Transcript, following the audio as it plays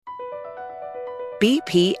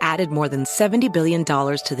BP added more than $70 billion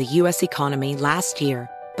to the U.S. economy last year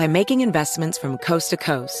by making investments from coast to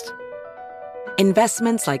coast.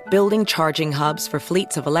 Investments like building charging hubs for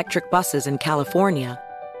fleets of electric buses in California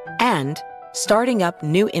and starting up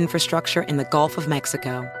new infrastructure in the Gulf of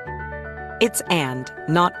Mexico. It's and,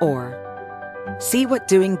 not or. See what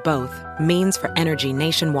doing both means for energy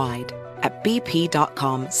nationwide at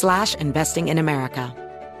bp.com/investing in America.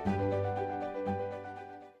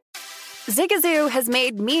 Zigazoo has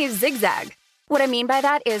made me zigzag. What I mean by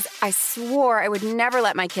that is I swore I would never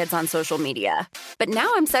let my kids on social media, but now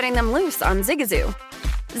I'm setting them loose on Zigazoo.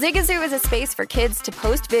 Zigazoo is a space for kids to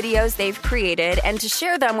post videos they've created and to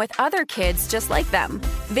share them with other kids just like them.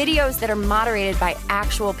 Videos that are moderated by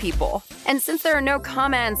actual people. And since there are no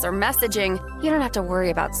comments or messaging, you don't have to worry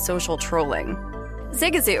about social trolling.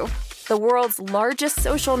 Zigazoo, the world's largest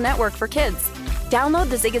social network for kids. Download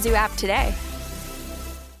the Zigazoo app today.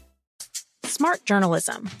 Smart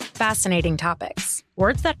journalism. Fascinating topics.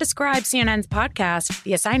 Words that describe CNN's podcast,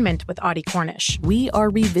 The Assignment with Audie Cornish. We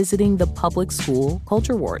are revisiting the public school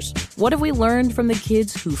culture wars. What have we learned from the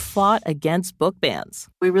kids who fought against book bans?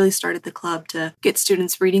 We really started the club to get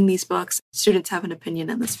students reading these books. Students have an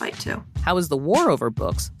opinion in this fight, too. How has the war over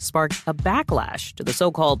books sparked a backlash to the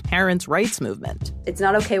so-called parents' rights movement? It's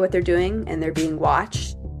not okay what they're doing, and they're being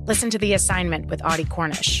watched. Listen to The Assignment with Audie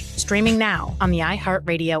Cornish. Streaming now on the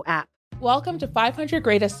iHeartRadio app. Welcome to 500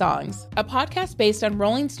 Greatest Songs, a podcast based on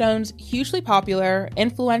Rolling Stone's hugely popular,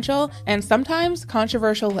 influential, and sometimes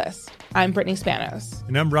controversial list. I'm Brittany Spanos.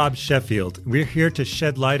 And I'm Rob Sheffield. We're here to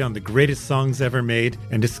shed light on the greatest songs ever made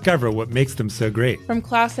and discover what makes them so great. From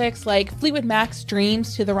classics like Fleetwood Mac's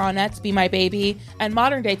Dreams to the Ronettes' Be My Baby, and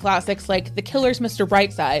modern-day classics like The Killers' Mr.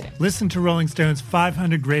 Brightside. Listen to Rolling Stone's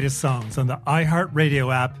 500 Greatest Songs on the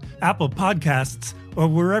iHeartRadio app, Apple Podcasts, or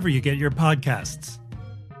wherever you get your podcasts.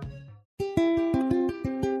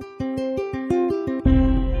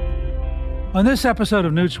 On this episode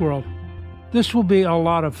of Newt's World, this will be a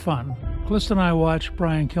lot of fun. Calista and I watch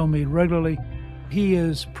Brian Kilmeade regularly. He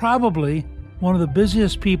is probably one of the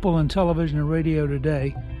busiest people in television and radio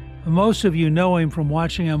today. Most of you know him from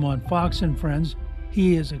watching him on Fox and Friends.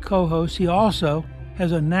 He is a co-host. He also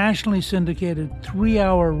has a nationally syndicated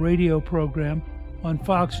 3-hour radio program on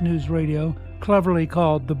Fox News Radio, cleverly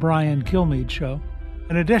called The Brian Kilmeade Show.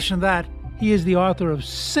 In addition to that, he is the author of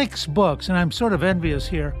 6 books, and I'm sort of envious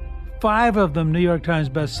here. 5 of them New York Times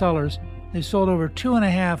bestsellers. They sold over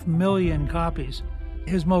 2.5 million copies.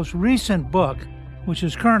 His most recent book, which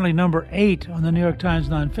is currently number 8 on the New York Times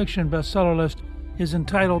nonfiction bestseller list, is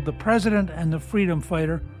entitled The President and the Freedom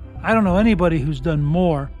Fighter. I don't know anybody who's done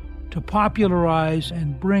more to popularize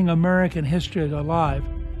and bring American history alive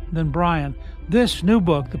than Brian. This new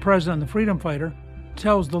book, The President and the Freedom Fighter,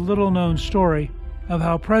 tells the little-known story of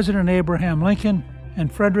how President Abraham Lincoln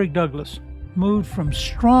and Frederick Douglass moved from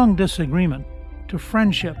strong disagreement to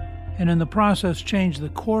friendship, and in the process changed the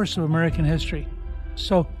course of American history.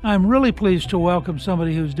 So I'm really pleased to welcome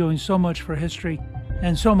somebody who's doing so much for history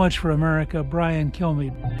and so much for America, Brian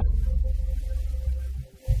Kilmeade.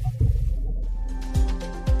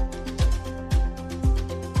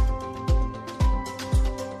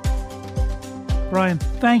 Brian,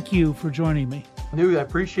 thank you for joining me. Newt, I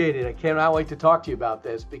appreciate it. I cannot wait to talk to you about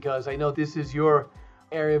this because I know this is your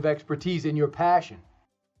area of expertise and your passion.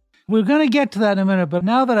 We're going to get to that in a minute, but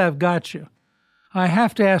now that I've got you, I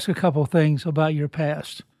have to ask a couple things about your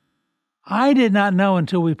past. I did not know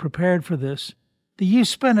until we prepared for this that you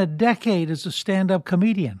spent a decade as a stand-up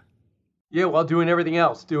comedian. Yeah, well, doing everything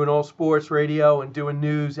else, doing all sports radio and doing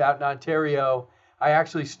news out in Ontario. I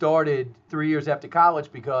actually started 3 years after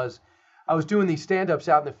college because I was doing these stand-ups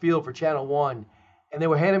out in the field for Channel 1, and they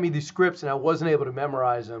were handing me these scripts, and I wasn't able to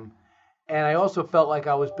memorize them. And I also felt like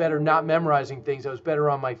I was better not memorizing things. I was better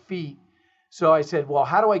on my feet. So I said, well,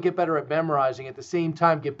 how do I get better at memorizing, at the same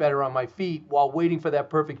time get better on my feet while waiting for that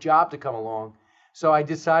perfect job to come along? So I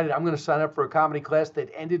decided I'm going to sign up for a comedy class that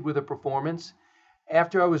ended with a performance.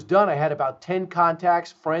 After I was done, I had about 10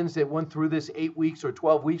 contacts, friends that went through this 8 weeks or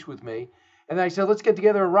 12 weeks with me. And then I said, let's get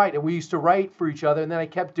together and write. And we used to write for each other. And then I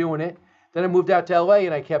kept doing it. Then I moved out to LA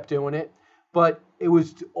and I kept doing it. But it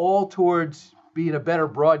was all towards being a better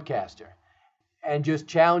broadcaster and just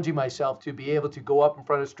challenging myself to be able to go up in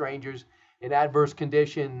front of strangers in adverse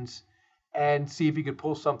conditions and see if you could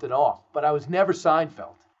pull something off. But I was never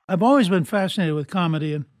Seinfeld. I've always been fascinated with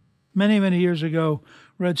comedy, and many, many years ago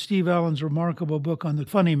read Steve Allen's remarkable book on the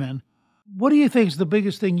funny men. What do you think is the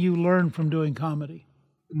biggest thing you learned from doing comedy?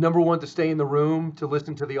 Number one, to stay in the room, to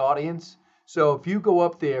listen to the audience. So if you go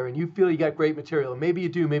up there and you feel you got great material, and maybe you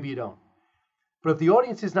do, maybe you don't, But if the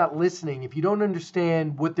audience is not listening, if you don't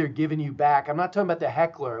understand what they're giving you back, I'm not talking about the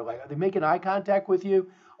heckler. Like, are they making eye contact with you?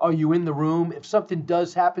 Are you in the room? If something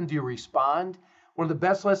does happen, do you respond? One of the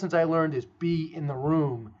best lessons I learned is be in the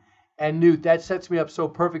room. And Newt, that sets me up so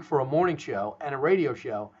perfect for a morning show and a radio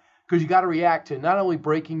show, because you got to react to not only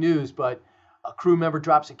breaking news, but a crew member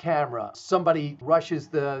drops a camera, somebody rushes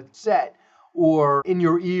the set, or in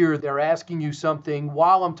your ear, they're asking you something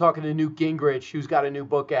while I'm talking to Newt Gingrich, who's got a new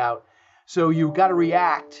book out. So you've got to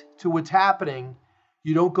react to what's happening.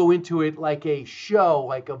 You don't go into it like a show,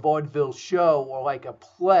 like a vaudeville show or like a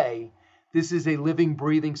play. This is a living,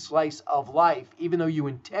 breathing slice of life. Even though you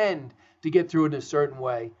intend to get through it in a certain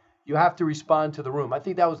way, you have to respond to the room. I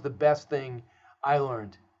think that was the best thing I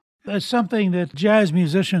learned. That's something that jazz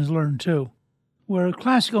musicians learn too. Where a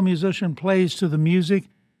classical musician plays to the music,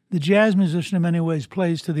 the jazz musician in many ways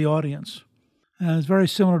plays to the audience. And it's very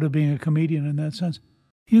similar to being a comedian in that sense.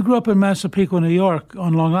 You grew up in Massapequa, New York,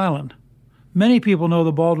 on Long Island. Many people know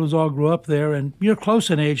the Baldwins all grew up there, and you're close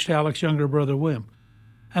in age to Alec's younger brother, William.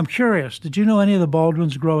 I'm curious, did you know any of the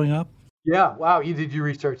Baldwins growing up? Yeah, wow, you did your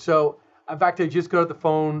research. So, in fact, I just got off the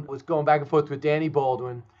phone, was going back and forth with Danny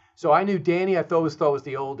Baldwin. So I knew Danny, I always thought was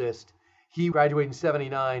the oldest. He graduated in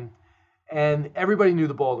 79, and everybody knew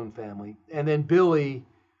the Baldwin family. And then Billy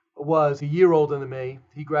was a year older than me.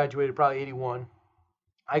 He graduated probably 81.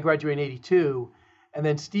 I graduated in 82. And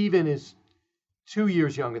then Stephen is 2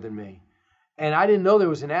 years younger than me. And I didn't know there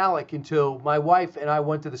was an Alec until my wife and I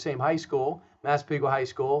went to the same high school, Massapequa High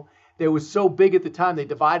School. They were so big at the time, they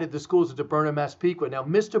divided the schools into Burnham and Massapequa. Now,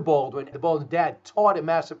 Mr. Baldwin, the Baldwin dad, taught at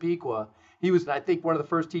Massapequa. He was, I think, one of the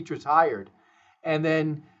first teachers hired. And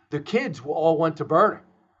then the kids all went to Burnham.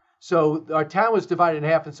 So our town was divided in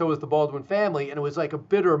half, and so was the Baldwin family. And it was like a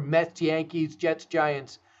bitter Mets, Yankees, Jets,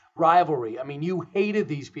 Giants rivalry. I mean, you hated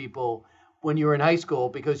these people when you were in high school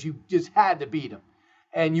because you just had to beat them.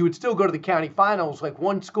 And you would still go to the county finals. Like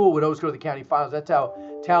one school would always go to the county finals. That's how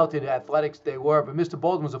talented athletics they were. But Mr.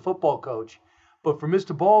 Baldwin was a football coach. But for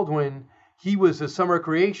Mr. Baldwin, he was a summer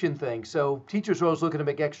recreation thing. So teachers were always looking to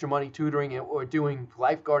make extra money tutoring or doing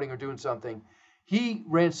lifeguarding or doing something. He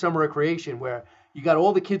ran summer recreation where you got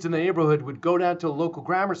all the kids in the neighborhood would go down to a local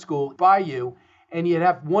grammar school by you, and you'd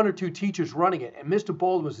have one or two teachers running it. And Mr.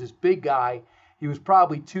 Baldwin was this big guy. He was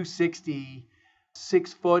probably 260,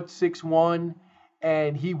 6 foot, 6'1",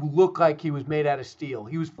 and he looked like he was made out of steel.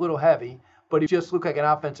 He was a little heavy, but he just looked like an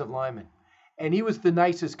offensive lineman. And he was the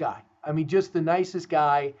nicest guy. I mean, just the nicest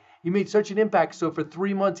guy. He made such an impact. So for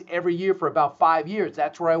 3 months every year for about 5 years,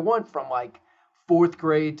 that's where I went from like 4th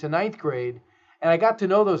grade to 9th grade. And I got to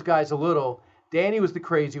know those guys a little. Danny was the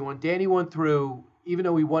crazy one. Danny went through, even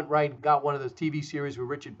though he went right and got one of those TV series with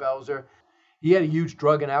Richard Belzer, he had a huge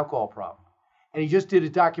drug and alcohol problem. And he just did a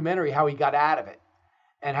documentary how he got out of it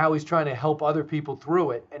and how he's trying to help other people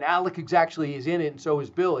through it. And Alec actually is in it, and so is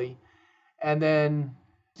Billy. And then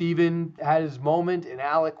Stephen had his moment, and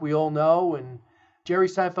Alec we all know. And Jerry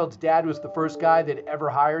Seinfeld's dad was the first guy that ever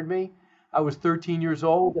hired me. I was 13 years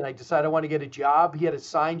old, and I decided I wanted to get a job. He had a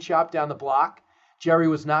sign shop down the block. Jerry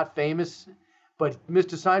was not famous, but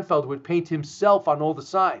Mr. Seinfeld would paint himself on all the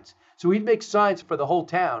signs. So he'd make signs for the whole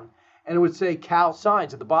town, and it would say Cal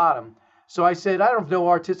Signs at the bottom. So I said, I don't have no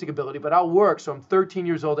artistic ability, but I'll work. So I'm 13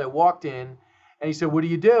 years old. I walked in, and he said, what do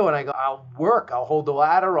you do? And I go, I'll work. I'll hold the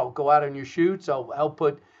ladder. I'll go out on your shoots. I'll help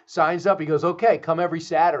put signs up. He goes, okay, come every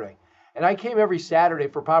Saturday. And I came every Saturday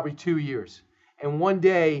for probably 2 years. And one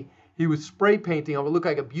day, he was spray painting. It would look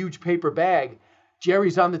like a huge paper bag.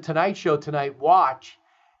 Jerry's on the Tonight Show tonight. Watch.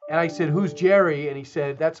 And I said, who's Jerry? And he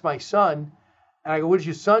said, that's my son. And I go, what does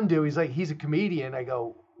your son do? He's like, he's a comedian. I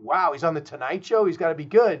go, wow, he's on the Tonight Show? He's got to be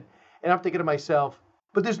good. And I'm thinking to myself,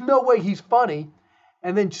 but there's no way he's funny.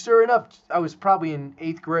 And then sure enough, I was probably in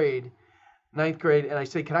 8th grade, 9th grade, and I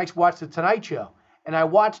said, can I watch the Tonight Show? And I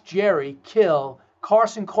watched Jerry kill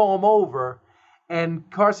Carson, call him over. And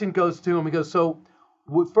Carson goes to him, he goes, so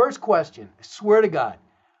first question, I swear to God,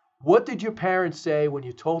 what did your parents say when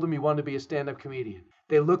you told them you wanted to be a stand-up comedian?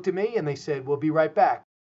 They looked at me and they said, we'll be right back.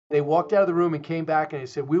 They walked out of the room and came back and they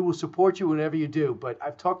said, we will support you whenever you do, but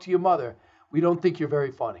I've talked to your mother. We don't think you're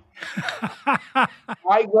very funny.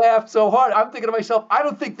 I laughed so hard. I'm thinking to myself, I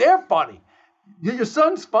don't think they're funny. Your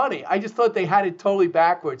son's funny. I just thought they had it totally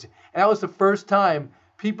backwards. And that was the first time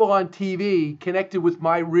people on TV connected with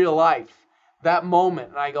my real life, that moment.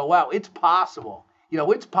 And I go, wow, it's possible. You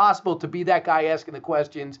know, it's possible to be that guy asking the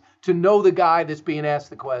questions, to know the guy that's being asked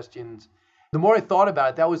the questions. The more I thought about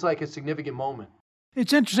it, that was like a significant moment.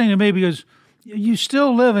 It's interesting to me because you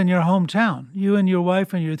still live in your hometown, you and your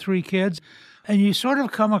wife and your 3 kids, and you sort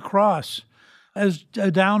of come across as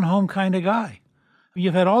a down-home kind of guy.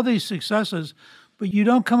 You've had all these successes, but you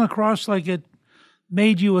don't come across like it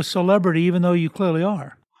made you a celebrity, even though you clearly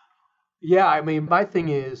are. Yeah, I mean, my thing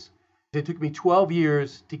is, it took me 12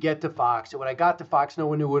 years to get to Fox. And when I got to Fox, no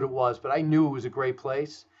one knew what it was, but I knew it was a great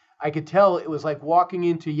place. I could tell it was like walking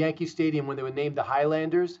into Yankee Stadium when they were named the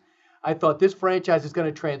Highlanders. I thought this franchise is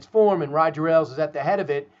going to transform, and Roger Ailes is at the head of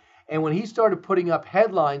it. And when he started putting up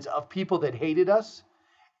headlines of people that hated us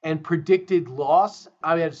and predicted loss,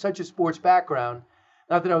 I had such a sports background.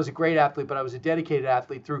 Not that I was a great athlete, but I was a dedicated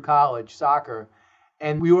athlete through college, soccer.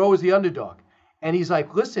 And we were always the underdog. And he's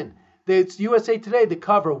like, listen, it's USA Today, the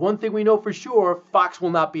cover. One thing we know for sure, Fox will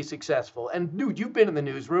not be successful. And dude, you've been in the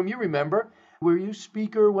newsroom. You remember. Were you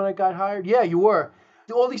speaker when I got hired? Yeah, you were.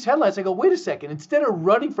 All these headlines, I go, wait a second. Instead of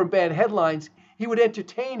running from bad headlines, he would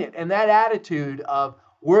entertain it. And that attitude of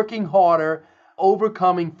working harder,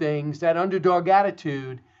 overcoming things, that underdog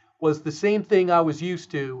attitude was the same thing I was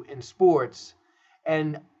used to in sports.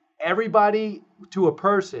 And everybody to a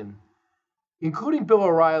person, including Bill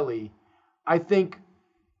O'Reilly, I think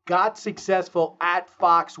got successful at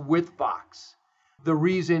Fox with Fox. The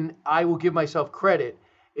reason I will give myself credit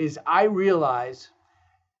is I realize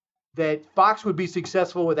that Fox would be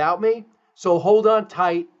successful without me, so hold on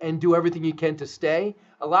tight and do everything you can to stay.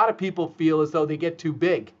 A lot of people feel as though they get too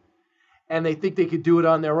big and they think they could do it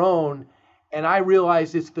on their own. And I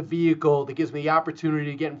realize it's the vehicle that gives me the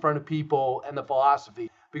opportunity to get in front of people and the philosophy.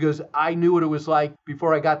 Because I knew what it was like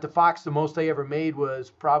before I got to Fox. The most I ever made was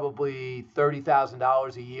probably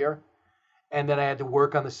 $30,000 a year. And then I had to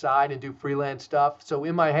work on the side and do freelance stuff. So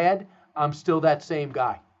in my head, I'm still that same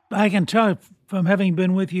guy. I can tell from having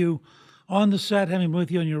been with you on the set, having been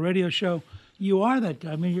with you on your radio show, you are that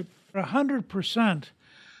guy. I mean, you're 100%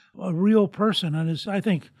 a real person, and it's, I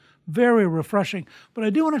think, very refreshing. But I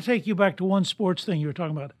do want to take you back to one sports thing you were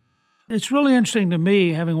talking about. It's really interesting to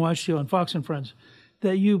me, having watched you on Fox and Friends,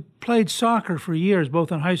 that you played soccer for years,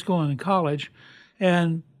 both in high school and in college,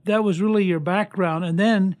 and that was really your background. And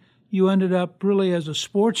then you ended up really as a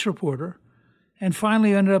sports reporter, and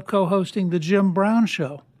finally ended up co-hosting the Jim Brown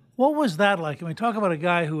Show. What was that like? I mean, talk about a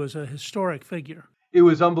guy who was a historic figure. It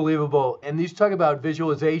was unbelievable. And you talk about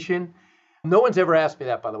visualization. No one's ever asked me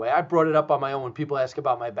that, by the way. I brought it up on my own when people ask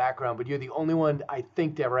about my background, but you're the only one, I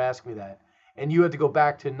think, to ever ask me that. And you had to go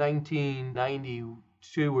back to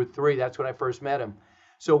 1992 or 3. That's when I first met him.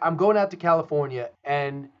 So I'm going out to California,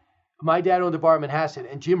 and my dad owned a bar in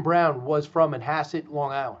Manhasset, and Jim Brown was from Manhasset,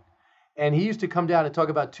 Long Island. And he used to come down and talk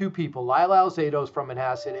about two people, Lyle Alzato's from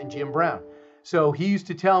Manhasset and Jim Brown. So he used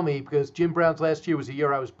to tell me, because Jim Brown's last year was the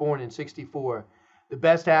year I was born in, 64, the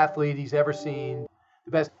best athlete he's ever seen,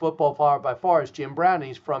 the best football player by far is Jim Brown, and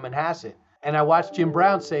he's from Manhasset. And I watched Jim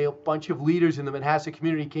Brown say a bunch of leaders in the Manhasset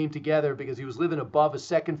community came together because he was living above a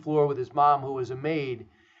second floor with his mom, who was a maid,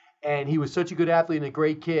 and he was such a good athlete and a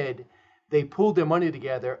great kid. They pooled their money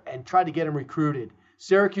together and tried to get him recruited.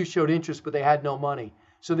 Syracuse showed interest, but they had no money.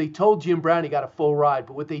 So they told Jim Brown he got a full ride,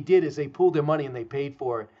 but what they did is they pooled their money and they paid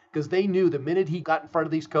for it because they knew the minute he got in front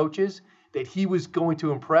of these coaches that he was going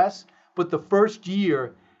to impress. But the first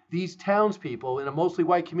year, these townspeople in a mostly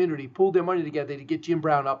white community pooled their money together to get Jim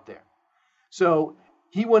Brown up there. So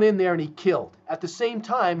he went in there and he killed. At the same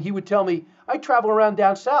time, he would tell me, I travel around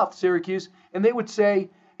down south, Syracuse, and they would say,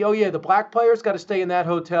 oh yeah, the black players got to stay in that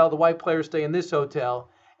hotel, the white players stay in this hotel.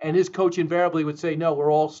 And his coach invariably would say, no,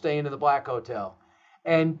 we're all staying in the black hotel.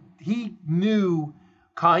 And he knew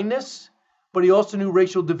kindness, but he also knew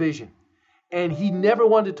racial division. And he never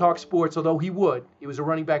wanted to talk sports, although he would. He was a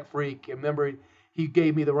running back freak. I remember he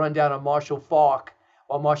gave me the rundown on Marshall Faulk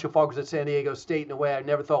while Marshall Faulk was at San Diego State in a way I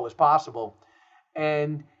never thought was possible.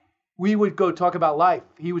 And we would go talk about life.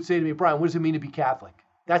 He would say to me, Brian, what does it mean to be Catholic?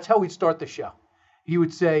 That's how we'd start the show. He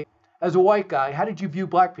would say, as a white guy, how did you view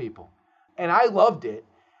black people? And I loved it.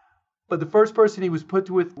 But the first person he was put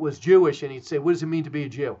with was Jewish, and he'd say, what does it mean to be a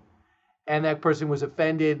Jew? And that person was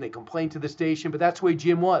offended, and they complained to the station, but that's the way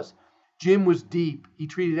Jim was. Jim was deep. He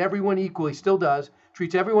treated everyone equally, still does,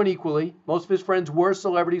 treats everyone equally. Most of his friends were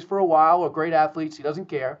celebrities for a while or great athletes. He doesn't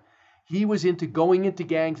care. He was into going into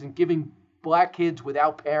gangs and giving black kids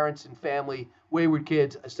without parents and family, wayward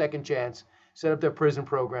kids, a second chance, set up their prison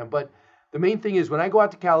program. But the main thing is, when I go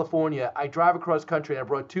out to California, I drive across country, and I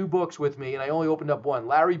brought 2 books with me, and I only opened up one,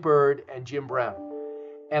 Larry Bird and Jim Brown.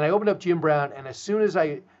 And I opened up Jim Brown, and as soon as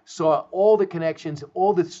I saw all the connections,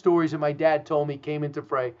 all the stories that my dad told me came into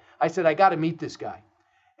fray, I said, I got to meet this guy.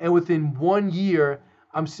 And within 1 year,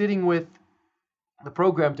 I'm sitting with the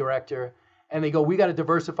program director, and they go, we got to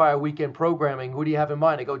diversify our weekend programming. Who do you have in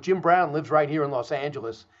mind? I go, Jim Brown lives right here in Los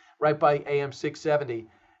Angeles, right by AM 670.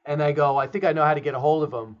 And I go, I think I know how to get a hold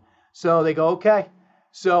of him. So they go, okay.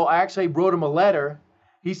 So I actually wrote him a letter.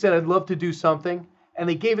 He said, I'd love to do something. And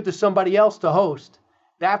they gave it to somebody else to host.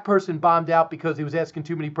 That person bombed out because he was asking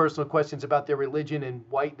too many personal questions about their religion and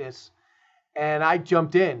whiteness. And I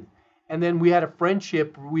jumped in. And then we had a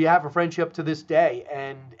friendship. We have a friendship to this day.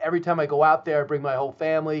 And every time I go out there, I bring my whole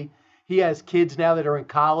family. He has kids now that are in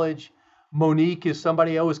college. Monique is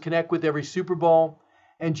somebody I always connect with every Super Bowl.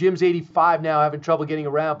 And Jim's 85 now, having trouble getting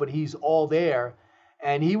around, but he's all there.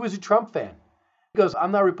 And he was a Trump fan. He goes,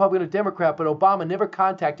 I'm not a Republican or Democrat, but Obama never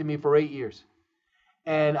contacted me for 8 years.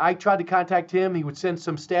 And I tried to contact him. He would send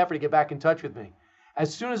some staffer to get back in touch with me.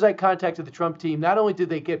 As soon as I contacted the Trump team, not only did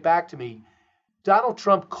they get back to me, Donald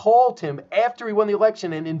Trump called him after he won the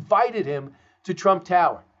election and invited him to Trump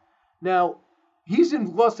Tower. Now, he's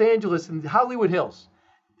in Los Angeles in Hollywood Hills.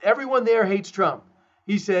 Everyone there hates Trump.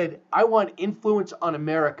 He said, I want influence on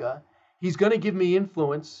America. He's going to give me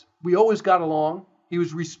influence. We always got along. He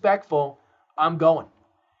was respectful. I'm going.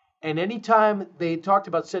 And anytime they talked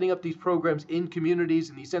about setting up these programs in communities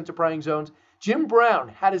in these enterprising zones, Jim Brown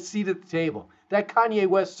had a seat at the table. That Kanye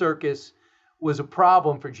West circus was a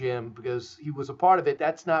problem for Jim because he was a part of it.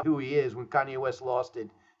 That's not who he is. When Kanye West lost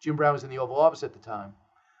it, Jim Brown was in the Oval Office at the time.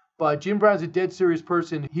 But Jim Brown's a dead serious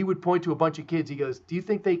person. He would point to a bunch of kids. He goes, do you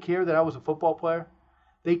think they care that I was a football player?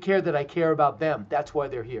 They care that I care about them. That's why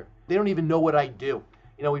they're here. They don't even know what I do.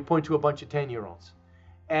 You know, we point to a bunch of 10-year-olds.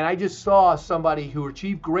 And I just saw somebody who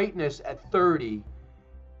achieved greatness at 30,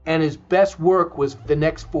 and his best work was the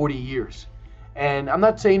next 40 years. And I'm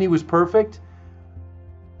not saying he was perfect,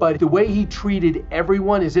 but the way he treated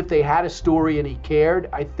everyone as if they had a story and he cared,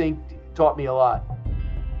 I think taught me a lot.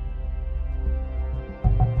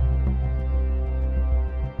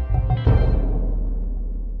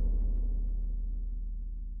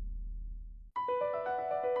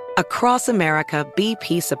 Across America,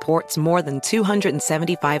 BP supports more than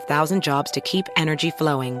 275,000 jobs to keep energy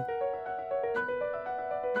flowing.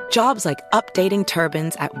 Jobs like updating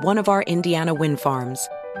turbines at one of our Indiana wind farms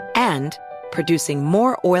and producing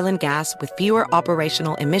more oil and gas with fewer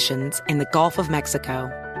operational emissions in the Gulf of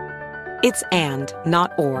Mexico. It's and,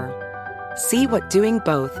 not or. See what doing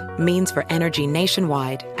both means for energy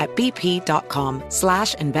nationwide at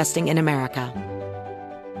bp.com/investing in America.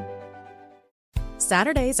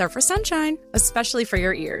 Saturdays are for sunshine, especially for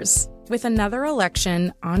your ears. With another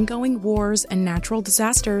election, ongoing wars, and natural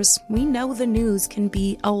disasters, we know the news can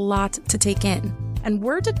be a lot to take in. And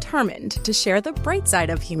we're determined to share the bright side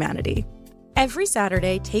of humanity. Every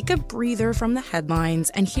Saturday, take a breather from the headlines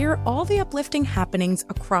and hear all the uplifting happenings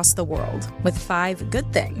across the world with 5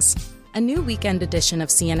 Good Things, a new weekend edition of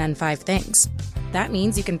CNN 5 Things. That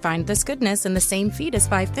means you can find this goodness in the same feed as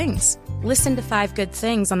 5 Things. Listen to 5 Good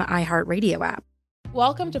Things on the iHeartRadio app.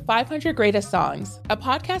 Welcome to 500 Greatest Songs, a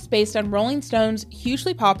podcast based on Rolling Stone's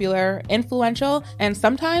hugely popular, influential, and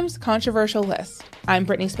sometimes controversial list. I'm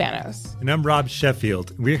Brittany Spanos. And I'm Rob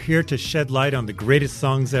Sheffield. We're here to shed light on the greatest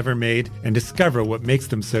songs ever made and discover what makes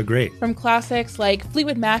them so great. From classics like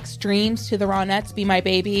Fleetwood Mac's Dreams to the Ronettes' Be My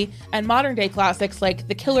Baby, and modern-day classics like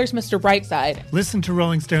The Killer's Mr. Brightside. Listen to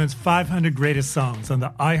Rolling Stone's 500 Greatest Songs on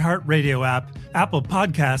the iHeartRadio app, Apple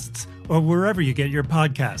Podcasts, or wherever you get your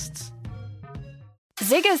podcasts.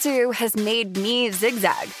 Zigazoo has made me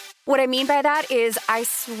zigzag. What I mean by that is I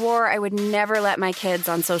swore I would never let my kids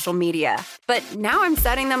on social media, but now I'm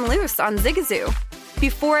setting them loose on Zigazoo.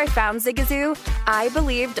 Before I found Zigazoo, I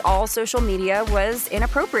believed all social media was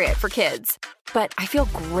inappropriate for kids. But I feel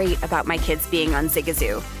great about my kids being on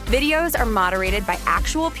Zigazoo. Videos are moderated by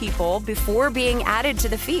actual people before being added to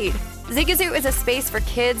the feed. Zigazoo is a space for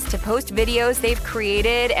kids to post videos they've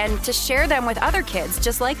created and to share them with other kids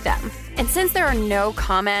just like them. And since there are no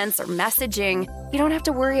comments or messaging, you don't have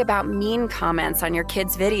to worry about mean comments on your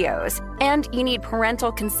kids' videos. And you need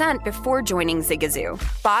parental consent before joining Zigazoo.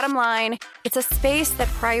 Bottom line, it's a space that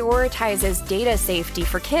prioritizes data safety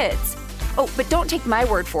for kids. Oh, but don't take my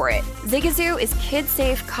word for it. Zigazoo is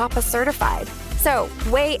kid-safe COPPA certified. So,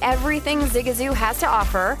 weigh everything Zigazoo has to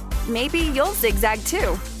offer. Maybe you'll zigzag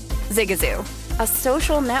too. Zigazoo, a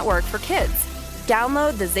social network for kids.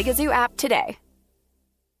 Download the Zigazoo app today.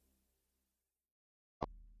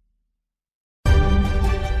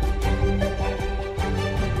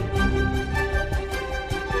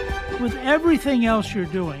 With everything else you're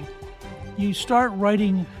doing, you start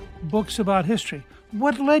writing books about history.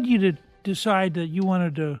 What led you to decide that you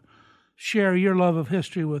wanted to share your love of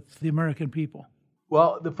history with the American people?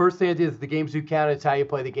 Well, the first thing I did is the games do count. It's how you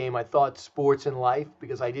play the game. I thought sports and life,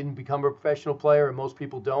 because I didn't become a professional player, and most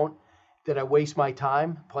people don't, that I waste my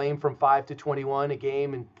time playing from 5 to 21 a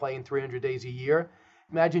game and playing 300 days a year.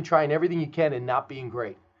 Imagine trying everything you can and not being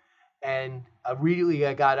great. And immediately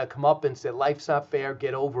I got a comeuppance that life's not fair,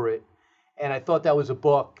 get over it. And I thought that was a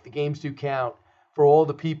book, The Games Do Count, for all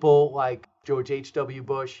the people like George H.W.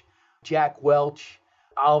 Bush, Jack Welch,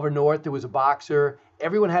 Oliver North, who was a boxer.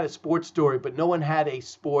 Everyone had a sports story, but no one had a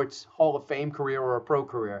sports Hall of Fame career or a pro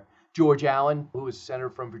career. George Allen, who was a senator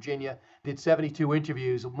from Virginia, did 72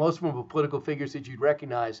 interviews, most of them were political figures that you'd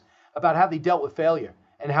recognize, about how they dealt with failure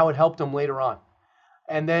and how it helped them later on.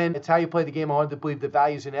 And then It's How You Play the Game. I wanted to believe that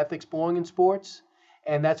values and ethics belong in sports.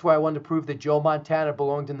 And that's why I wanted to prove that Joe Montana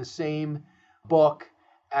belonged in the same book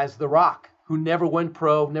as The Rock, who never went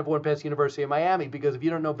pro, never went past the University of Miami, because if you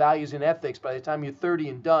don't know values and ethics, by the time you're 30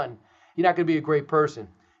 and done, you're not going to be a great person.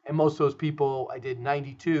 And most of those people, I did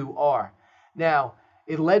 92, are. Now,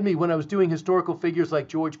 it led me when I was doing historical figures like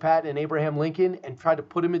George Patton and Abraham Lincoln and tried to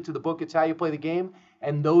put them into the book, It's How You Play the Game,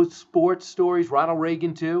 and those sports stories, Ronald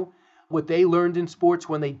Reagan too, what they learned in sports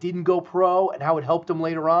when they didn't go pro and how it helped them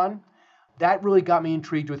later on, that really got me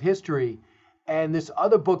intrigued with history. And this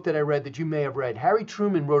other book that I read that you may have read, Harry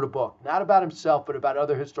Truman wrote a book, not about himself, but about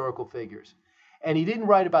other historical figures. And he didn't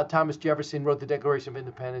write about Thomas Jefferson, wrote the Declaration of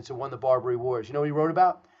Independence and won the Barbary Wars. You know what he wrote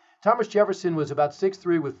about? Thomas Jefferson was about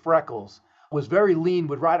 6'3" with freckles, was very lean,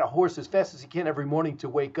 would ride a horse as fast as he can every morning to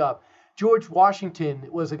wake up. George Washington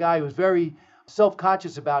was a guy who was very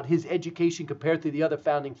self-conscious about his education compared to the other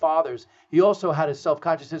founding fathers. He also had a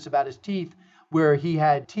self-consciousness about his teeth, where he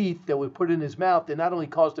had teeth that would put in his mouth that not only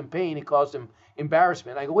caused him pain, it caused him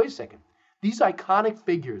embarrassment. I go, wait a second. These iconic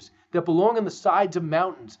figures that belong on the sides of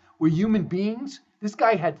mountains were human beings? This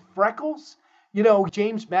guy had freckles? You know,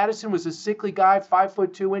 James Madison was a sickly guy,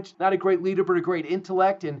 5'2", not a great leader, but a great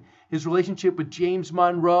intellect. And his relationship with James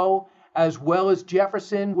Monroe, as well as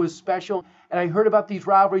Jefferson, was special. And I heard about these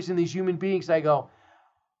rivalries and these human beings. And I go,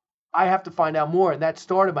 I have to find out more. And that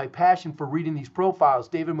started my passion for reading these profiles.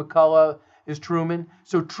 David McCullough is Truman.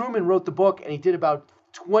 So Truman wrote the book, and he did about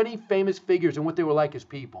 20 famous figures and what they were like as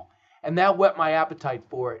people. And that whet my appetite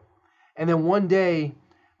for it. And then one day,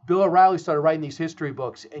 Bill O'Reilly started writing these history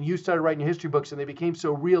books, and you started writing history books, and they became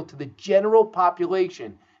so real to the general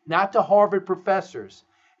population, not to Harvard professors.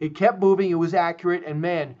 It kept moving, it was accurate, and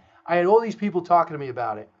man, I had all these people talking to me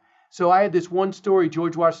about it. So I had this one story,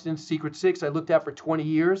 George Washington's Secret Six, I looked at for 20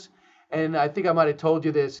 years, and I think I might have told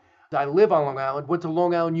you this. I live on Long Island, went to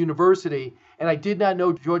Long Island University, and I did not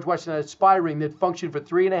know George Washington had a spy ring that functioned for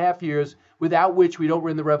 3.5 years, without which we don't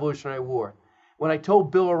win the Revolutionary War. When I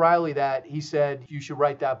told Bill O'Reilly that, he said, you should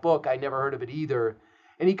write that book. I never heard of it either.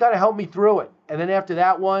 And he kind of helped me through it. And then after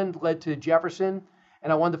that one led to Jefferson,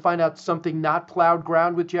 and I wanted to find out something not plowed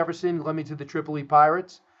ground with Jefferson, led me to the Tripoli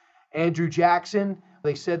Pirates. Andrew Jackson,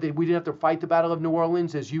 they said that we didn't have to fight the Battle of New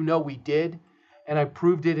Orleans. As you know, we did. And I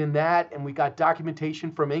proved it in that, and we got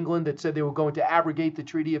documentation from England that said they were going to abrogate the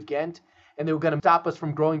Treaty of Ghent, and they were going to stop us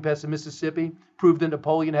from growing past the Mississippi, proved that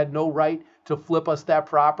Napoleon had no right to flip us that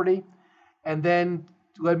property, and then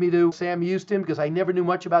led me to Sam Houston, because I never knew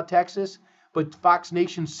much about Texas, but Fox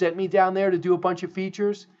Nation sent me down there to do a bunch of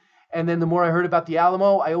features, and then the more I heard about the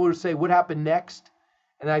Alamo, I always say, what happened next?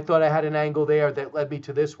 And I thought I had an angle there that led me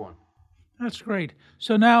to this one. That's great.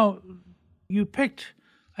 So now you picked,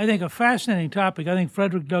 I think, a fascinating topic. I think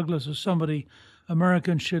Frederick Douglass is somebody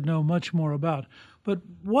Americans should know much more about. But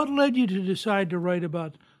what led you to decide to write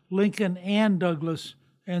about Lincoln and Douglass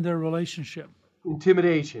and their relationship?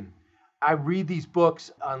 Intimidation. I read these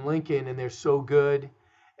books on Lincoln, and they're so good.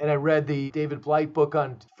 And I read the David Blight book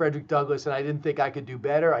on Frederick Douglass, and I didn't think I could do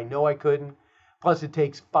better. I know I couldn't. Plus, it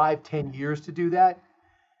takes 5-10 years to do that.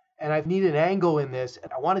 And I need an angle in this,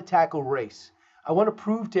 and I want to tackle race. I want to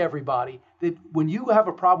prove to everybody that when you have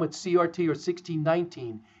a problem with CRT or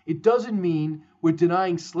 1619, it doesn't mean we're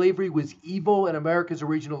denying slavery was evil and America's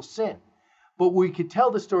original sin. But we could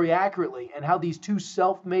tell the story accurately, and how these two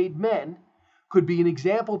self-made men could be an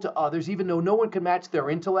example to others, even though no one can match their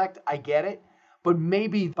intellect. I get it. But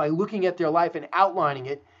maybe by looking at their life and outlining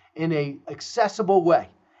it in an accessible way,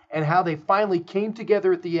 and how they finally came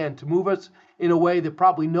together at the end to move us in a way that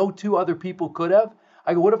probably no two other people could have.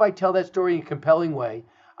 I go, what if I tell that story in a compelling way?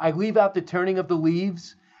 I leave out the turning of the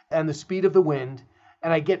leaves and the speed of the wind,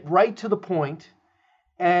 and I get right to the point.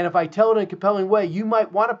 And if I tell it in a compelling way, you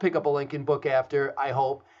might want to pick up a Lincoln book after, I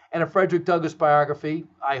hope, and a Frederick Douglass biography,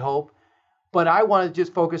 I hope. But I want to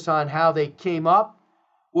just focus on how they came up,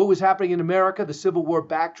 what was happening in America, the Civil War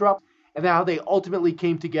backdrop, and how they ultimately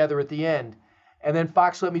came together at the end. And then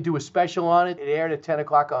Fox let me do a special on it. It aired at 10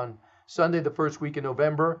 o'clock on Sunday, the first week in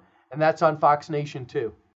November, and that's on Fox Nation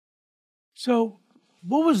too. So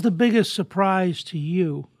what was the biggest surprise to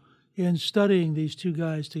you in studying these two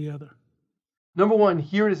guys together? Number one,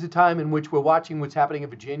 here is the time in which we're watching what's happening in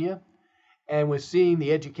Virginia, and was seeing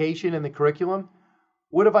the education and the curriculum,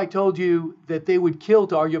 what if I told you that they would kill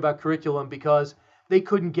to argue about curriculum because they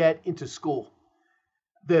couldn't get into school?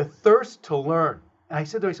 The thirst to learn. And I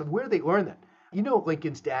said to myself, where did they learn that? You know,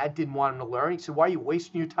 Lincoln's dad didn't want him to learn. He said, why are you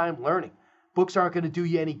wasting your time learning? Books aren't going to do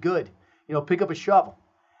you any good. Pick up a shovel.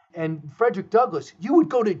 And Frederick Douglass, you would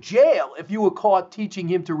go to jail if you were caught teaching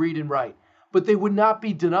him to read and write, but they would not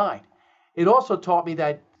be denied. It also taught me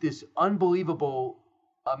that this unbelievable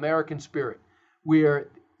American spirit, where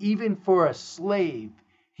even for a slave,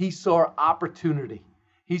 he saw opportunity.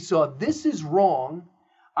 He saw, this is wrong.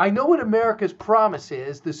 I know what America's promise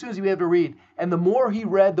is, as soon as he was able to read. And the more he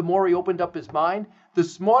read, the more he opened up his mind, the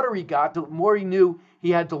smarter he got, the more he knew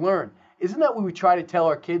he had to learn. Isn't that what we try to tell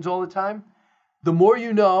our kids all the time? The more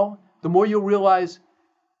you know, the more you'll realize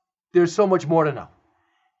there's so much more to know.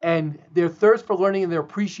 And their thirst for learning and their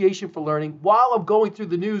appreciation for learning, while I'm going through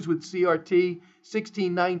the news with CRT,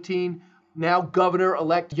 1619, now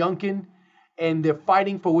Governor-elect Youngkin, and they're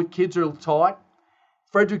fighting for what kids are taught,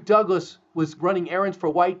 Frederick Douglass was running errands for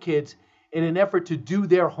white kids in an effort to do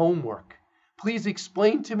their homework. Please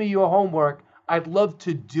explain to me your homework. I'd love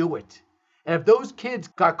to do it. And if those kids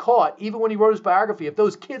got caught, even when he wrote his biography, if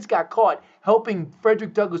those kids got caught helping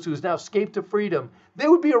Frederick Douglass, who has now escaped to freedom, they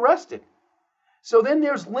would be arrested. So then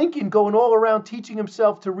there's Lincoln going all around teaching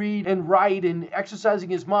himself to read and write and exercising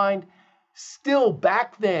his mind. Still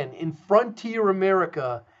back then in frontier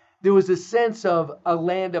America, there was a sense of a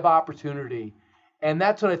land of opportunity. And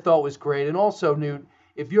that's what I thought was great. And also, Newt,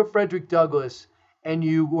 if you're Frederick Douglass and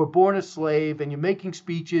you were born a slave and you're making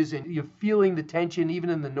speeches and you're feeling the tension even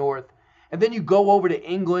in the North, and then you go over to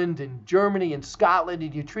England and Germany and Scotland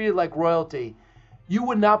and you're treated like royalty, you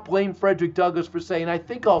would not blame Frederick Douglass for saying, I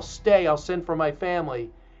think I'll stay, I'll send for my family.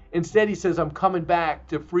 Instead, he says, I'm coming back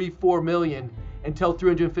to free 4 million and tell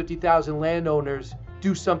 350,000 landowners,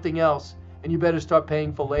 do something else, and you better start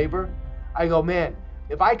paying for labor. I go, man,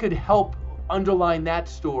 if I could help underline that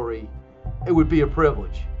story, it would be a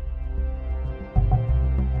privilege.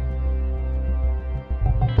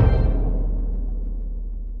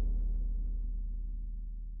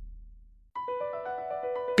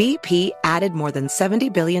 BP added more than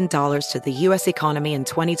 $70 billion to the U.S. economy in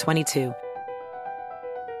 2022.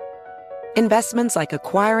 Investments like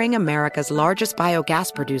acquiring America's largest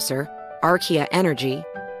biogas producer, Archaea Energy,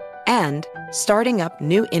 and starting up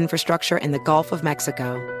new infrastructure in the Gulf of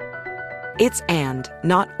Mexico. It's and,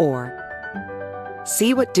 not or.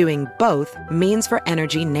 See what doing both means for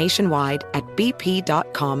energy nationwide at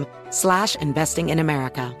bp.com/investing in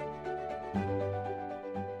America.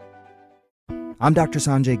 I'm Dr.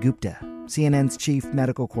 Sanjay Gupta, CNN's chief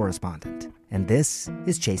medical correspondent, and this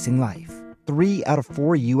is Chasing Life. 3 out of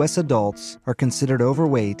 4 U.S. adults are considered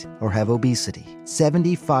overweight or have obesity.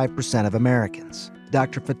 75% of Americans.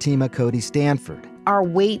 Dr. Fatima Cody Stanford. Our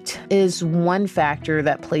weight is one factor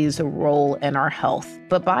that plays a role in our health,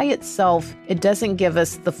 but by itself, it doesn't give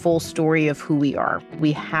us the full story of who we are.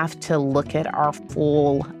 We have to look at our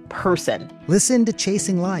full person. Listen to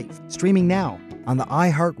Chasing Life, streaming now on the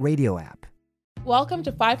iHeartRadio app. Welcome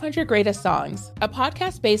to 500 Greatest Songs, a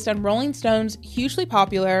podcast based on Rolling Stone's hugely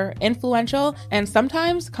popular, influential, and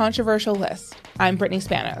sometimes controversial list. I'm Brittany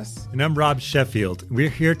Spanos. And I'm Rob Sheffield. We're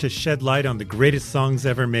here to shed light on the greatest songs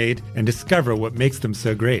ever made and discover what makes them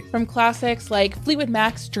so great. From classics like Fleetwood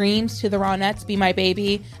Mac's Dreams to the Ronettes' Be My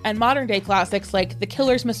Baby, and modern-day classics like The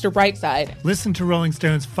Killers' Mr. Brightside. Listen to Rolling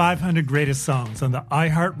Stone's 500 Greatest Songs on the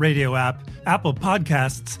iHeartRadio app, Apple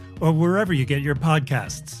Podcasts, or wherever you get your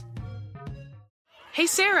podcasts. Hey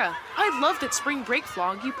Sarah, I love that spring break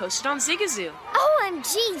vlog you posted on Zigazoo.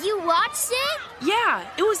 OMG, you watched it? Yeah,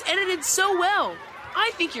 it was edited so well.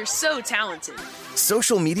 I think you're so talented.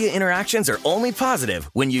 Social media interactions are only positive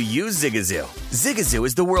when you use Zigazoo. Zigazoo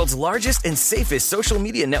is the world's largest and safest social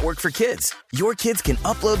media network for kids. Your kids can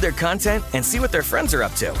upload their content and see what their friends are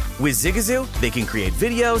up to. With Zigazoo, they can create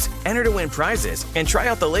videos, enter to win prizes, and try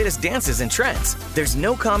out the latest dances and trends. There's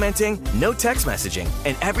no commenting, no text messaging,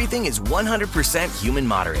 and everything is 100% human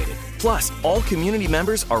moderated. Plus, all community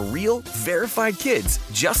members are real, verified kids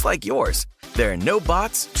just like yours. There are no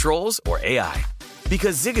bots, trolls, or AI.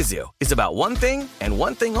 Because Zigazoo is about one thing and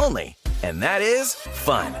one thing only, and that is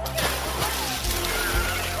fun.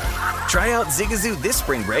 Try out Zigazoo this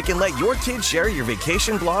spring break and let your kids share your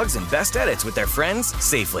vacation blogs and best edits with their friends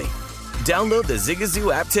safely. Download the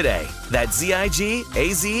Zigazoo app today. That's Zigazoo.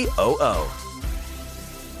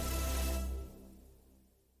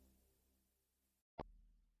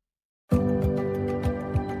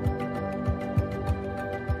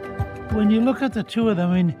 When you look at the two of them,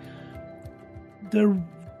 I mean, they're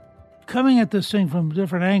coming at this thing from a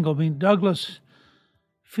different angle. I mean, Douglass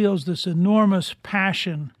feels this enormous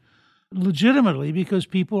passion legitimately because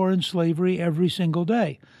people are in slavery every single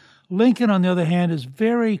day. Lincoln, on the other hand, is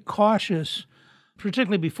very cautious,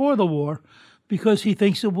 particularly before the war, because he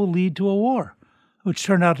thinks it will lead to a war, which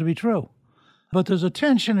turned out to be true. But there's a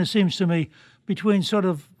tension, it seems to me, between sort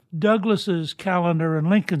of Douglas's calendar and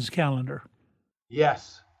Lincoln's calendar.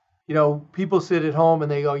 Yes. People sit at home and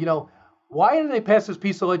they go, why didn't they pass this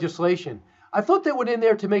piece of legislation? I thought they went in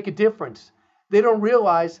there to make a difference. They don't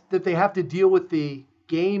realize that they have to deal with the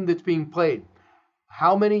game that's being played.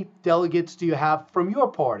 How many delegates do you have from your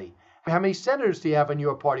party? How many senators do you have in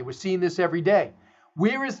your party? We're seeing this every day.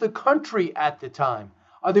 Where is the country at the time?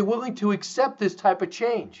 Are they willing to accept this type of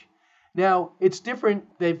change? Now, it's different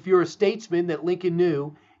if you're a statesman that Lincoln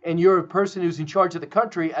knew and you're a person who's in charge of the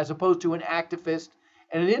country as opposed to an activist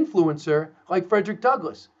and an influencer like Frederick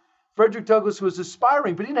Douglass. Frederick Douglass was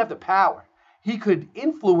aspiring, but he didn't have the power. He could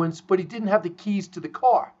influence, but he didn't have the keys to the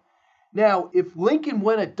car. Now, if Lincoln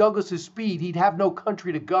went at Douglass's speed, he'd have no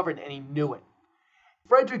country to govern, and he knew it.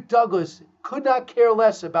 Frederick Douglass could not care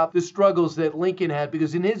less about the struggles that Lincoln had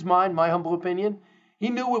because in his mind, my humble opinion, he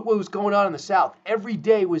knew what was going on in the South. Every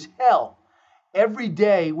day was hell. Every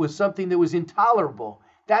day was something that was intolerable.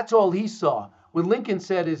 That's all he saw. What Lincoln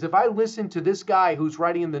said is, if I listen to this guy who's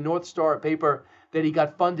writing in the North Star, a paper that he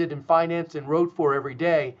got funded and financed and wrote for every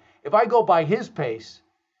day, if I go by his pace,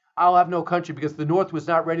 I'll have no country because the North was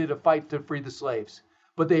not ready to fight to free the slaves.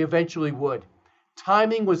 But they eventually would.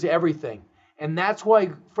 Timing was everything. And that's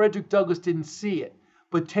why Frederick Douglass didn't see it.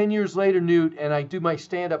 But 10 years later, Newt, and I do my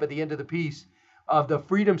stand-up at the end of the piece of the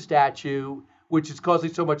Freedom Statue, which is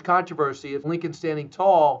causing so much controversy, of Lincoln standing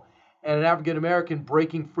tall and an African-American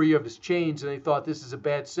breaking free of his chains, and they thought this is a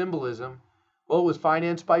bad symbolism. Well, it was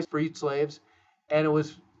financed by freed slaves, and it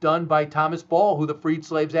was done by Thomas Ball, who the freed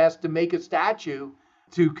slaves asked to make a statue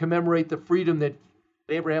to commemorate the freedom that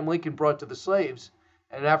Abraham Lincoln brought to the slaves,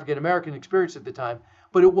 and an African-American experience at the time.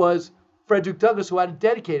 But it was Frederick Douglass who had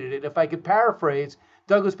dedicated it. If I could paraphrase,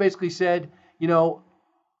 Douglass basically said,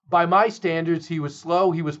 by my standards, he was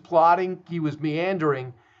slow, he was plodding, he was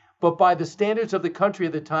meandering, but by the standards of the country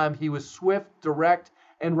at the time, he was swift, direct,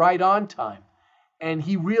 and right on time. And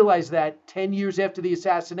he realized that 10 years after the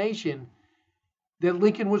assassination, that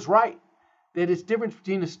Lincoln was right, that it's different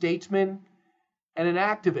between a statesman and an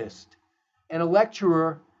activist, and a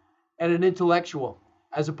lecturer and an intellectual,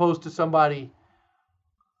 as opposed to somebody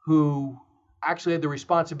who actually had the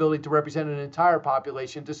responsibility to represent an entire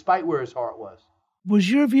population, despite where his heart was.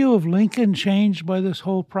 Was your view of Lincoln changed by this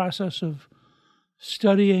whole process of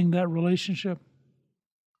studying that relationship?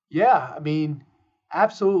 Yeah,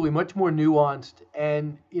 absolutely, much more nuanced.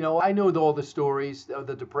 And, I know all the stories of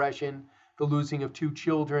the Depression, the losing of 2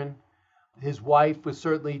 children. His wife was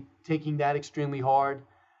certainly taking that extremely hard.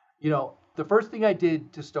 The first thing I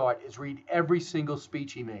did to start is read every single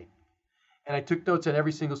speech he made. And I took notes on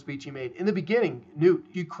every single speech he made. In the beginning, Newt,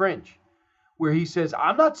 you cringe, where he says,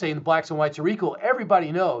 I'm not saying the blacks and whites are equal.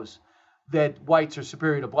 Everybody knows that whites are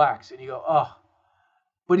superior to blacks. And you go, oh.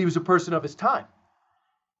 But he was a person of his time.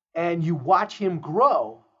 And you watch him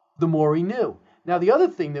grow, the more he knew. Now, the other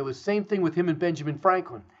thing, there was the same thing with him and Benjamin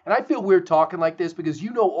Franklin. And I feel weird talking like this because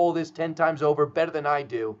you know all this 10 times over better than I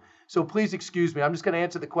do. So please excuse me. I'm just going to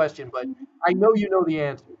answer the question, but I know you know the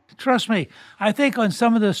answer. Trust me. I think on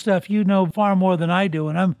some of this stuff, you know far more than I do.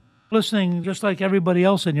 And I'm listening just like everybody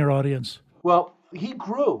else in your audience. Well, he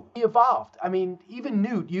grew. He evolved. Even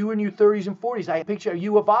Newt, you in your 30s and 40s, I picture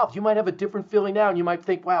you evolved. You might have a different feeling now, and you might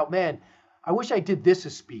think, wow, man, I wish I did this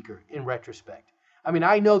as speaker in retrospect.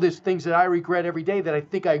 I know there's things that I regret every day that I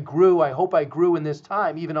think I grew. I hope I grew in this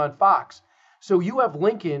time, even on Fox. So you have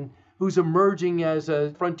Lincoln, who's emerging as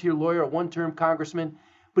a frontier lawyer, a one-term congressman,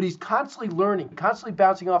 but he's constantly learning, constantly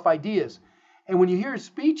bouncing off ideas. And when you hear his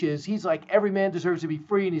speeches, he's like, every man deserves to be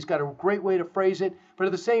free, and he's got a great way to phrase it. But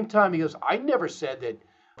at the same time, he goes, I never said that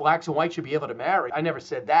blacks and whites should be able to marry. I never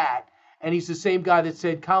said that. And he's the same guy that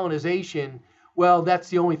said colonization, well, that's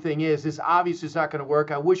the only thing is, this obviously is not going to work.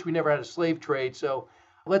 I wish we never had a slave trade. So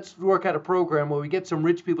let's work out a program where we get some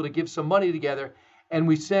rich people to give some money together, and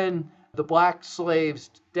we send the black slaves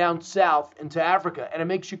down south into Africa. And it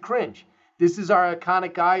makes you cringe. This is our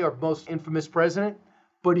iconic guy, our most infamous president,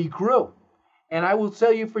 but he grew. And I will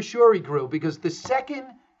tell you for sure he grew, because the second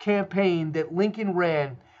campaign that Lincoln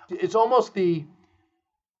ran, it's almost the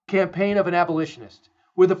campaign of an abolitionist.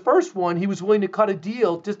 Where the first one, he was willing to cut a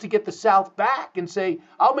deal just to get the South back and say,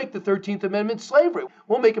 I'll make the 13th Amendment slavery.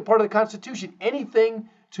 We'll make it part of the Constitution. Anything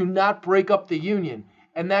to not break up the Union.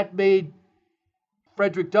 And that made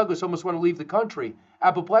Frederick Douglass almost want to leave the country.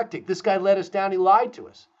 Apoplectic. This guy let us down. He lied to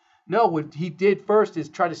us. No, what he did first is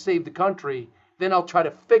try to save the country. then I'll try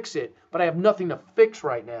to fix it, but I have nothing to fix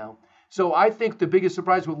right now. So I think the biggest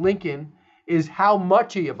surprise with Lincoln is how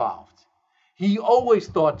much he evolved. He always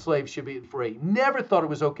thought slaves should be free, never thought it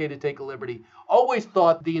was okay to take a liberty, always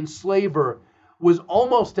thought the enslaver was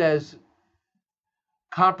almost as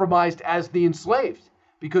compromised as the enslaved,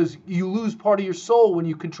 because you lose part of your soul when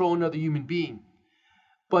you control another human being.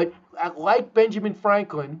 But like Benjamin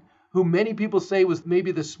Franklin, who many people say was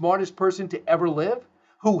maybe the smartest person to ever live,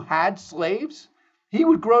 who had slaves, he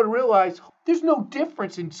would grow to realize there's no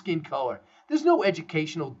difference in skin color. There's no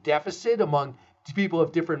educational deficit among people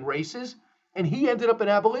of different races. And he ended up an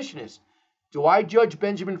abolitionist. Do I judge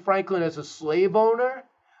Benjamin Franklin as a slave owner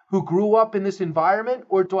who grew up in this environment,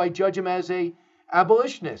 or do I judge him as an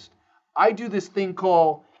abolitionist? I do this thing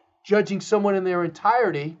called judging someone in their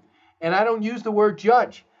entirety, and I don't use the word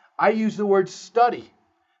judge. I use the word study,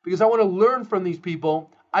 because I want to learn from these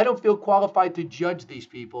people. I don't feel qualified to judge these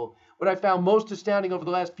people. What I found most astounding over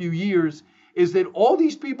the last few years is that all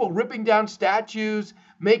these people ripping down statues,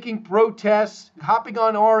 making protests, hopping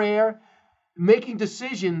on our air, making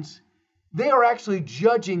decisions, they are actually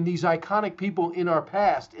judging these iconic people in our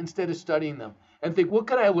past instead of studying them and think, what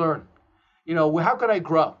can I learn? How can I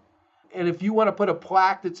grow? And if you want to put a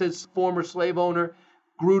plaque that says former slave owner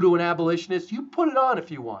grew to an abolitionist, you put it on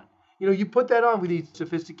if you want. You put that on with these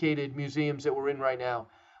sophisticated museums that we're in right now.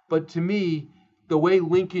 But to me, the way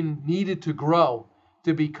Lincoln needed to grow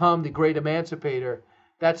to become the great emancipator,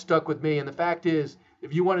 that stuck with me. And the fact is,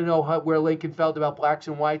 if you want to know where Lincoln felt about blacks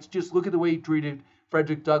and whites, just look at the way he treated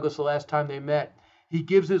Frederick Douglass the last time they met. He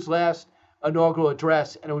gives his last inaugural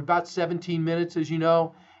address, and it was about 17 minutes, as you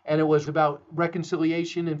know, and it was about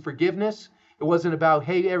reconciliation and forgiveness. It wasn't about,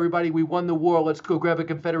 hey, everybody, we won the war, let's go grab a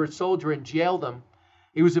Confederate soldier and jail them.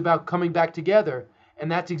 It was about coming back together,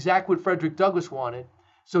 and that's exactly what Frederick Douglass wanted.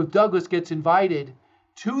 So Douglass gets invited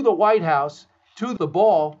to the White House, to the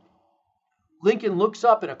ball. Lincoln looks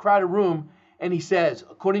up in a crowded room, and he says,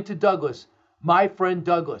 according to Douglass, my friend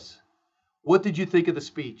Douglass, what did you think of the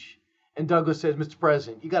speech? And Douglass says, Mr.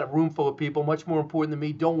 President, you got a room full of people much more important than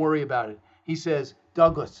me. Don't worry about it. He says,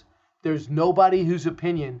 Douglass, there's nobody whose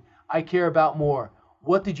opinion I care about more.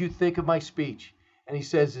 What did you think of my speech? And he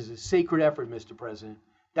says, it's a sacred effort, Mr. President.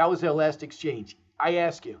 That was their last exchange. I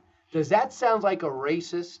ask you, does that sound like a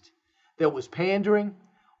racist that was pandering?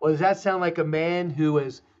 Or does that sound like a man who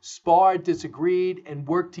has sparred, disagreed, and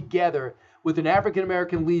worked together with an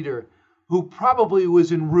African-American leader who probably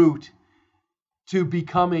was en route to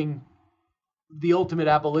becoming the ultimate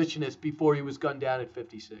abolitionist before he was gunned down at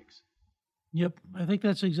 56? Yep, I think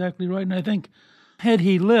that's exactly right. And I think had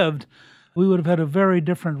he lived, we would have had a very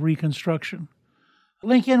different Reconstruction.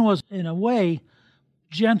 Lincoln was, in a way,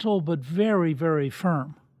 gentle but very, very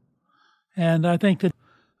firm. And I think that,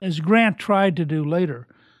 as Grant tried to do later,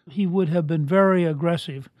 he would have been very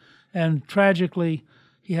aggressive. And tragically,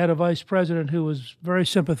 he had a vice president who was very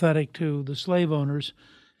sympathetic to the slave owners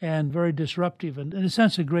and very disruptive, and in a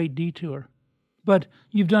sense, a great detour. But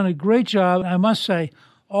you've done a great job. I must say,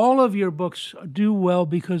 all of your books do well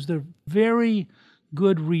because they're very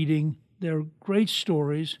good reading. They're great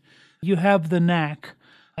stories. You have the knack,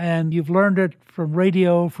 and you've learned it from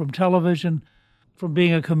radio, from television, from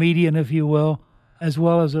being a comedian, if you will, as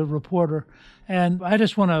well as a reporter. And I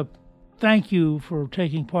just want to thank you for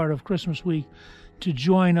taking part of Christmas week to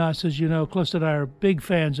join us. As you know, Calista and I are big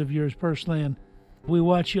fans of yours personally, and we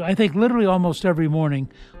watch you, I think, literally almost every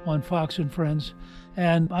morning on Fox and Friends.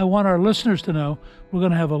 And I want our listeners to know we're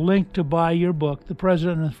going to have a link to buy your book, The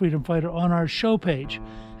President and the Freedom Fighter, on our show page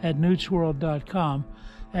at newtsworld.com.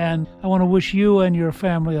 And I want to wish you and your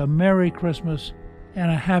family a Merry Christmas and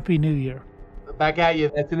a Happy New Year. Back at you.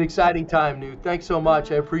 It's an exciting time, Newt. Thanks so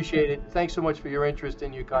much. I appreciate it. Thanks so much for your interest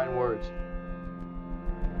and your kind words.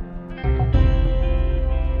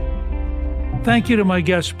 Thank you to my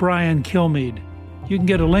guest, Brian Kilmeade. You can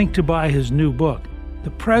get a link to buy his new book,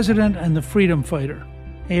 The President and the Freedom Fighter,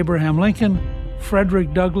 Abraham Lincoln,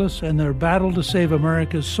 Frederick Douglass, and Their Battle to Save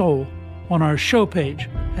America's Soul, on our show page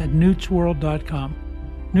at newtsworld.com.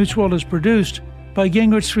 Newt's World is produced by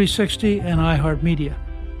Gingrich 360 and iHeartMedia.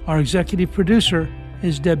 Our executive producer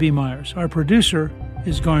is Debbie Myers. Our producer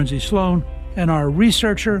is Garnsey Sloan, and our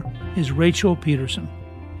researcher is Rachel Peterson.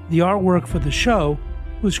 The artwork for the show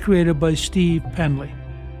was created by Steve Penley.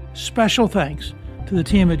 Special thanks to the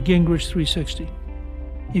team at Gingrich 360.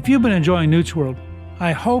 If you've been enjoying Newt's World,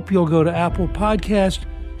 I hope you'll go to Apple Podcast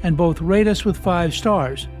and both rate us with 5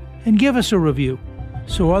 stars and give us a review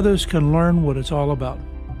so others can learn what it's all about.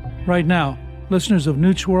 Right now, listeners of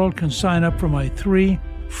Newt's World can sign up for my 3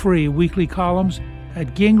 free weekly columns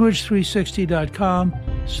at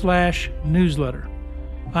gingrich360.com/newsletter.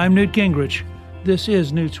 I'm Newt Gingrich, This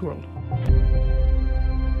is Newt's World.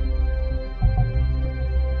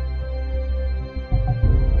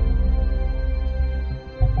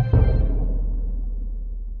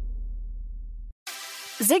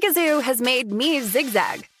 Zigazoo has made me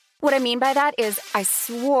zigzag. What I mean by that is I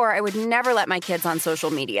swore I would never let my kids on social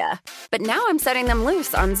media. But now I'm setting them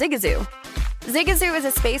loose on Zigazoo. Zigazoo is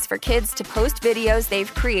a space for kids to post videos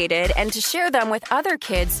they've created and to share them with other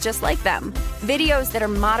kids just like them. Videos that are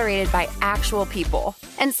moderated by actual people.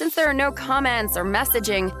 And since there are no comments or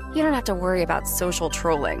messaging, you don't have to worry about social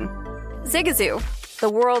trolling. Zigazoo,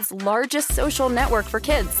 the world's largest social network for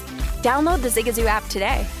kids. Download the Zigazoo app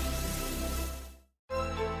today.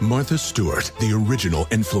 Martha Stewart, the original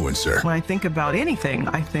influencer. When I think about anything,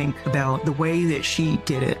 I think about the way that she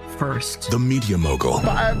did it first. The media mogul.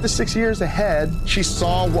 5 to 6 years ahead, she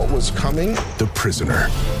saw what was coming. The prisoner.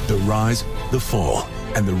 The rise, the fall,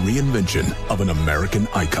 and the reinvention of an American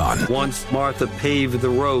icon. Once Martha paved the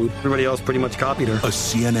road, everybody else pretty much copied her. A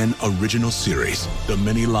CNN original series, The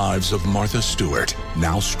Many Lives of Martha Stewart,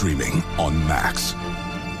 now streaming on Max.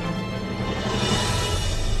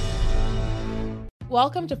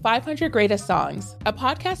 Welcome to 500 Greatest Songs, a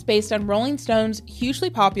podcast based on Rolling Stone's hugely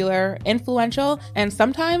popular, influential, and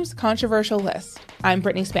sometimes controversial list. I'm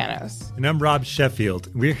Brittany Spanos. And I'm Rob Sheffield.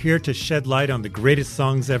 We're here to shed light on the greatest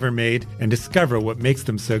songs ever made and discover what makes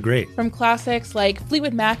them so great. From classics like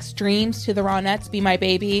Fleetwood Mac's Dreams to the Ronettes' Be My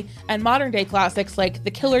Baby, and modern-day classics like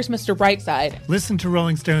The Killer's Mr. Brightside. Listen to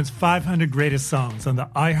Rolling Stone's 500 Greatest Songs on the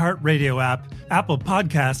iHeartRadio app, Apple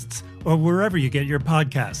Podcasts, or wherever you get your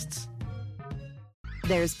podcasts.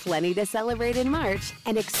 There's plenty to celebrate in March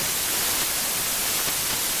and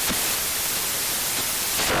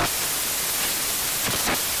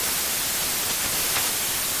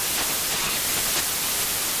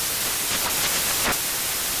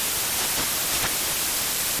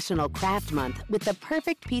National Craft Month with the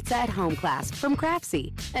perfect pizza at home class from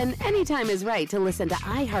Craftsy. And anytime is right to listen to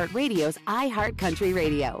iHeartRadio's iHeart Country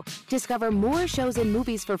Radio. Discover more shows and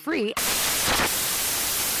movies for free